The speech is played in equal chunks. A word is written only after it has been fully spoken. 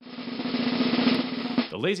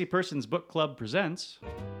Lazy Person's Book Club presents...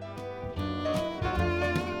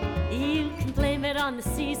 You can blame it on the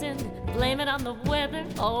season, blame it on the weather,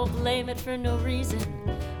 oh, blame it for no reason.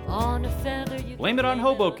 On a feather, you Blame It on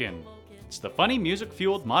Hoboken. It's the funny,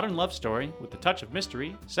 music-fueled modern love story with a touch of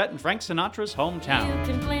mystery set in Frank Sinatra's hometown.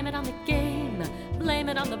 You can blame it on the game, blame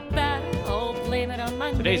it on the batter, oh, blame it on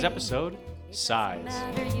my Today's name. episode, Size.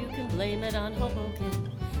 Matter, you can blame it on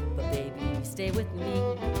Hoboken, but baby, you stay with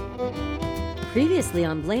me. Previously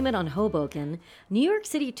on Blame It on Hoboken, New York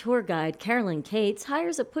City tour guide Carolyn Cates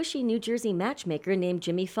hires a pushy New Jersey matchmaker named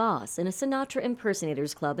Jimmy Foss in a Sinatra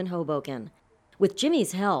impersonators club in Hoboken. With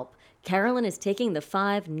Jimmy's help, Carolyn is taking the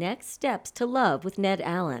 5 next steps to love with Ned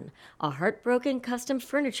Allen, a heartbroken custom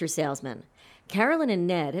furniture salesman. Carolyn and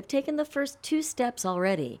Ned have taken the first 2 steps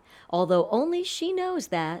already, although only she knows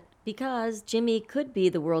that because Jimmy could be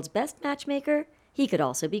the world's best matchmaker, he could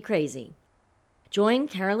also be crazy. Join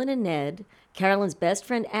Carolyn and Ned, Carolyn's best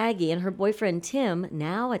friend Aggie, and her boyfriend Tim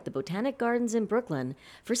now at the Botanic Gardens in Brooklyn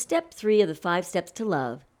for step 3 of the 5 steps to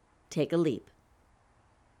love. Take a leap.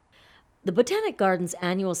 The Botanic Gardens'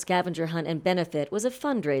 annual scavenger hunt and benefit was a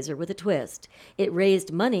fundraiser with a twist. It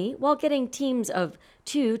raised money while getting teams of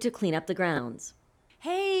 2 to clean up the grounds.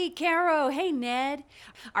 Hey, Caro. Hey, Ned.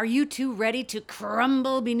 Are you two ready to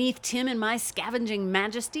crumble beneath Tim and my scavenging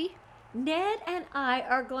majesty? Ned and I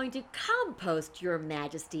are going to compost your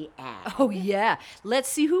majesty ass. Oh, yeah. Let's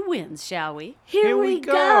see who wins, shall we? Here we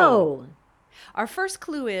go! Our first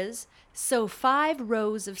clue is, sow 5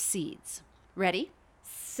 rows of seeds. Ready?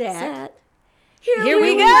 Set. Here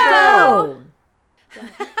we go!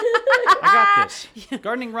 I got this.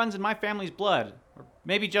 Gardening runs in my family's blood. Or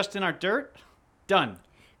maybe just in our dirt. Done.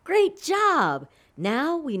 Great job!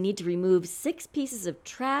 Now we need to remove 6 pieces of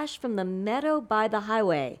trash from the meadow by the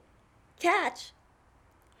highway. Catch!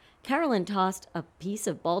 Carolyn tossed a piece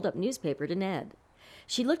of balled-up newspaper to Ned.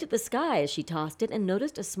 She looked at the sky as she tossed it and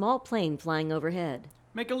noticed a small plane flying overhead.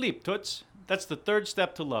 Make a leap, Toots. That's the 3rd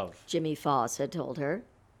step to love. Jimmy Foss had told her.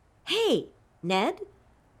 Hey, Ned,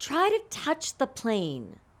 try to touch the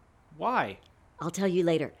plane. Why? I'll tell you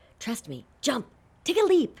later. Trust me. Jump. Take a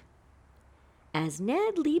leap. As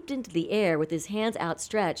Ned leaped into the air with his hands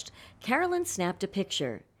outstretched, Carolyn snapped a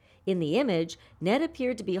picture. In the image, Ned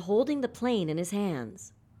appeared to be holding the plane in his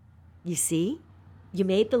hands. You see? You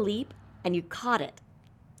made the leap, and you caught it.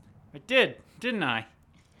 I did, didn't I?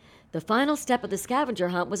 The final step of the scavenger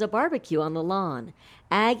hunt was a barbecue on the lawn.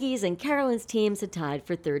 Aggie's and Carolyn's teams had tied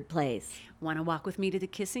for 3rd place. Want to walk with me to the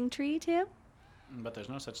kissing tree, Tim? But there's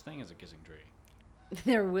no such thing as a kissing tree.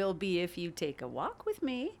 There will be if you take a walk with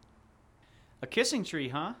me. A kissing tree,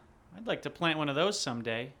 huh? I'd like to plant one of those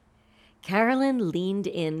someday. Carolyn leaned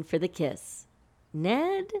in for the kiss.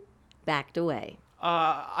 Ned backed away.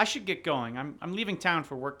 I should get going. I'm leaving town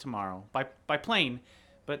for work tomorrow by plane,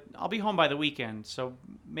 but I'll be home by the weekend, so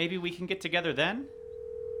maybe we can get together then?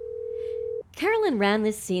 Carolyn ran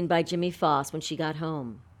this scene by Jimmy Foss when she got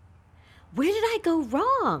home. Where did I go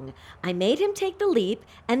wrong? I made him take the leap,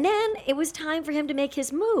 and then it was time for him to make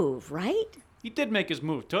his move, right? He did make his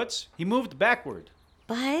move, Toots. He moved backward.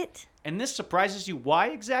 But... And this surprises you why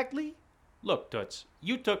exactly? Look, Toots,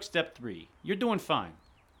 you took step 3. You're doing fine.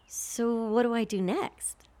 So what do I do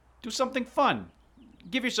next? Do something fun.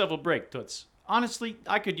 Give yourself a break, Toots. Honestly,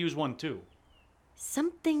 I could use one too.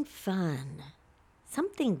 Something fun.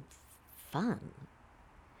 Something fun.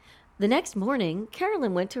 The next morning,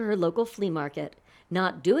 Carolyn went to her local flea market.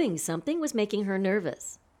 Not doing something was making her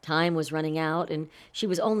nervous. Time was running out, and she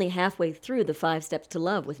was only halfway through the 5 steps to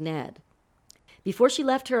love with Ned. Before she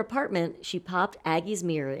left her apartment, she popped Aggie's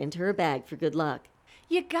mirror into her bag for good luck.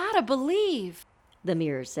 You gotta believe, the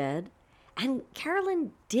mirror said. And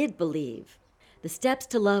Carolyn did believe. The steps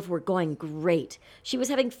to love were going great. She was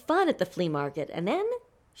having fun at the flea market, and then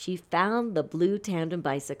she found the blue tandem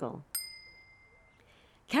bicycle.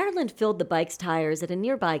 Carolyn filled the bike's tires at a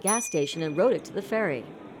nearby gas station and rode it to the ferry.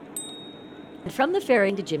 And from the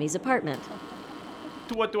ferry to Jimmy's apartment.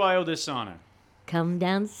 To what do I owe this honor? Come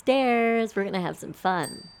downstairs. We're going to have some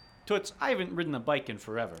fun. Toots, I haven't ridden a bike in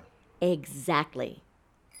forever. Exactly.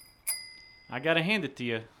 I gotta hand it to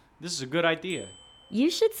you. This is a good idea. You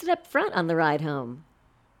should sit up front on the ride home.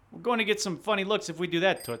 We're going to get some funny looks if we do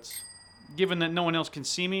that, Toots. Given that no one else can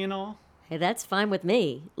see me and all. Hey, that's fine with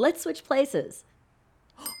me. Let's switch places.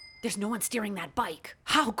 there's no one steering that bike.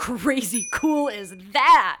 How crazy cool is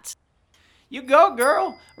that? You go,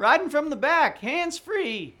 girl. Riding from the back, hands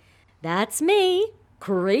free. That's me.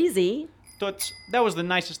 Crazy. Toots, that was the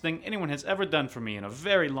nicest thing anyone has ever done for me in a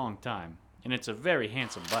very long time. And it's a very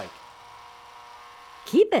handsome bike.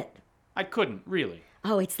 Keep it. I couldn't, really.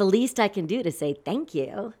 Oh, it's the least I can do to say thank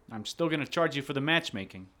you. I'm still going to charge you for the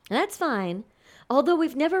matchmaking. That's fine. Although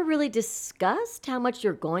we've never really discussed how much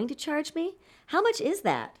you're going to charge me. How much is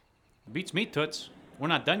that? Beats me, Toots. We're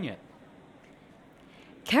not done yet.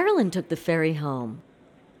 Carolyn took the ferry home.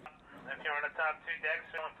 If you're on the top 2 decks,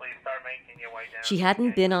 please start making your way down. She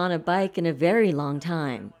hadn't been on a bike in a very long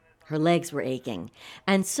time. Her legs were aching,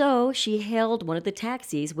 and so she hailed one of the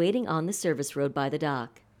taxis waiting on the service road by the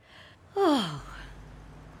dock. Oh,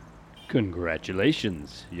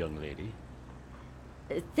 Congratulations, young lady.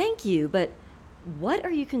 thank you, but what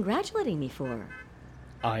are you congratulating me for?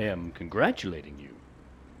 I am congratulating you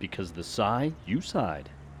because the sigh you sighed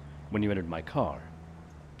when you entered my car,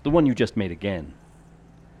 the one you just made again,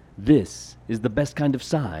 this is the best kind of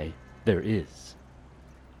sigh there is.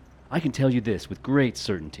 I can tell you this with great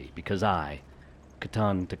certainty because I,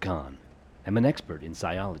 Katan Takan, am an expert in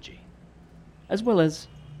Sighologist, as well as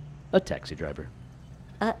a taxi driver.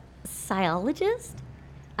 A Sighologist?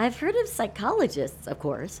 I've heard of psychologists, of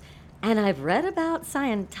course, and I've read about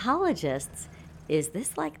Scientologists. Is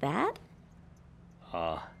this like that?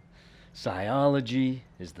 Sighologist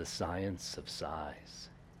is the science of sighs.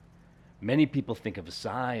 Many people think of a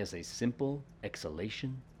sigh as a simple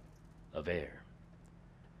exhalation of air.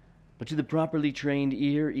 But to the properly trained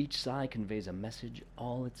ear, each sigh conveys a message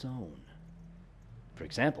all its own. For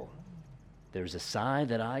example, there is a sigh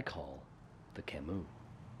that I call the Camus.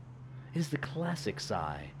 It is the classic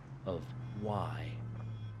sigh of why.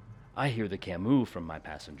 I hear the Camus from my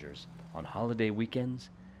passengers on holiday weekends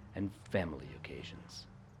and family occasions.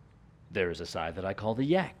 There is a sigh that I call the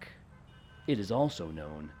yak. It is also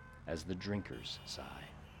known as the drinker's sigh.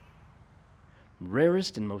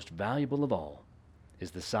 Rarest and most valuable of all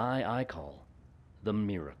is the sigh I call the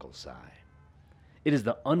miracle sigh. It is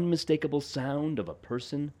the unmistakable sound of a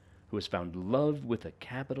person who has found love with a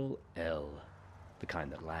capital L, the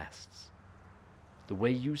kind that lasts. The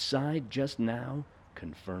way you sighed just now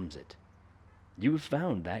confirms it. You have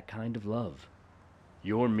found that kind of love.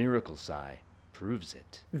 Your miracle sigh proves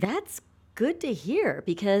it. That's good to hear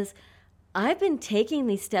because I've been taking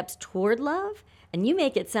these steps toward love, and you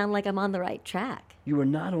make it sound like I'm on the right track. You are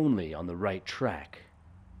not only on the right track,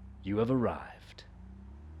 you have arrived.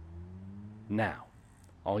 Now,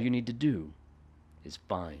 all you need to do is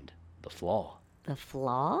find the flaw. The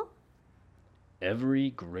flaw?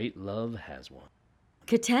 Every great love has one.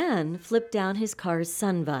 Catan flipped down his car's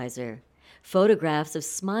sun visor. Photographs of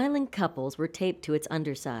smiling couples were taped to its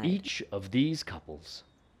underside. Each of these couples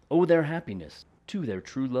owe their happiness to their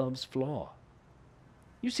true love's flaw.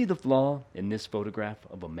 You see the flaw in this photograph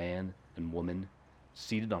of a man and woman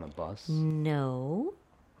seated on a bus? No.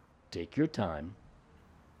 Take your time.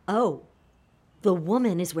 Oh, the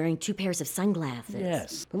woman is wearing 2 pairs of sunglasses.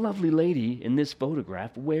 Yes, the lovely lady in this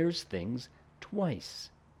photograph wears things twice.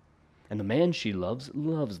 And the man she loves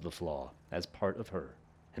the flaw as part of her.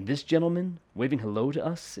 And this gentleman waving hello to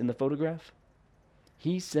us in the photograph,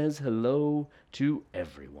 he says hello to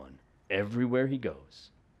everyone, everywhere he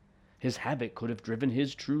goes. His habit could have driven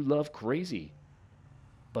his true love crazy,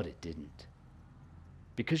 but it didn't.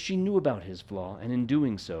 Because she knew about his flaw, and in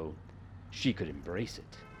doing so, she could embrace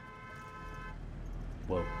it.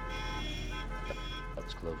 Whoa. That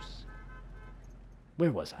was close.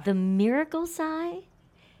 Where was I? The miracle sigh?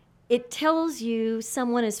 It tells you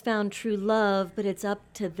someone has found true love, but it's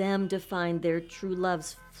up to them to find their true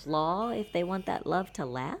love's flaw if they want that love to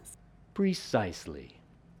last? Precisely.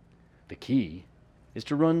 The key is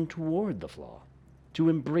to run toward the flaw, to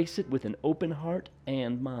embrace it with an open heart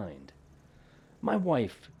and mind. My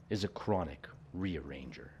wife is a chronic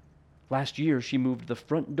rearranger. Last year, she moved the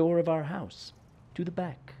front door of our house to the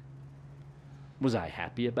back. Was I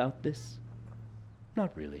happy about this?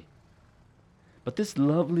 Not really. But this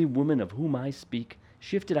lovely woman of whom I speak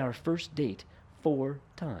shifted our first date 4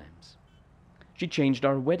 times. She changed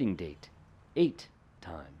our wedding date 8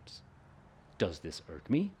 times. Does this irk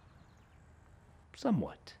me?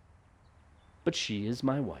 Somewhat. But she is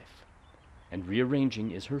my wife, and rearranging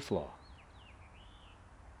is her flaw.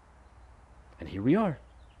 And here we are,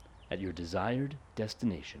 at your desired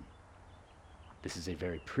destination. This is a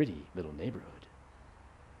very pretty little neighborhood.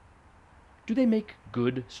 Do they make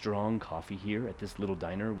good, strong coffee here at this little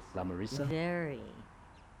diner, La Marisa? Very.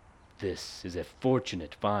 This is a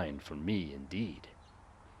fortunate find for me indeed.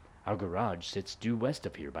 Our garage sits due west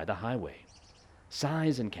of here by the highway.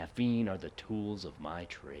 Size and caffeine are the tools of my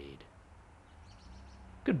trade.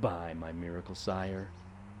 Goodbye, my miracle sire.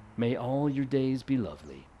 May all your days be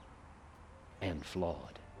lovely and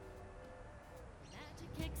flawed.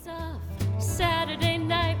 Magic kicks off Saturday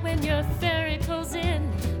night when your ferry pulls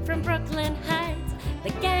in from Brooklyn Heights. The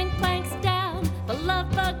gang planks down The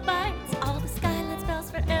love bug bites, all the skyline spells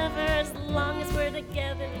forever. As long as we're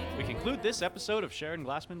together. We conclude this episode of Sharon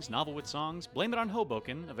Glassman's Novel with Songs, Blame It on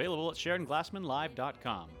Hoboken, available at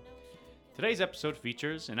SharonGlassmanLive.com. Today's episode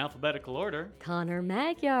features, in alphabetical order, Connor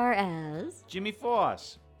Magyar as Jimmy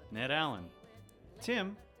Foss, Ned Allen,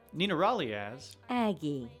 Tim, Nina Rolle as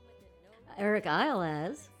Aggie, Eric Isle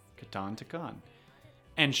as Catan Takan,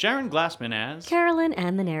 and Sharon Glassman as Carolyn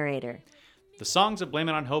and the narrator. The songs of Blame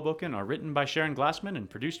It on Hoboken are written by Sharon Glassman and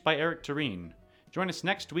produced by Eric Tureen. Join us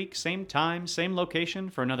next week, same time, same location,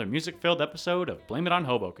 for another music-filled episode of Blame It on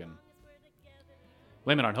Hoboken.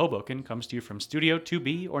 Blame It on Hoboken comes to you from Studio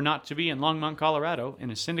 2B or Not To Be in Longmont, Colorado,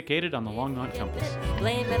 and is syndicated on the Longmont Compass.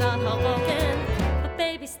 Blame it on Hoboken, but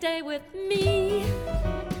baby, stay with me.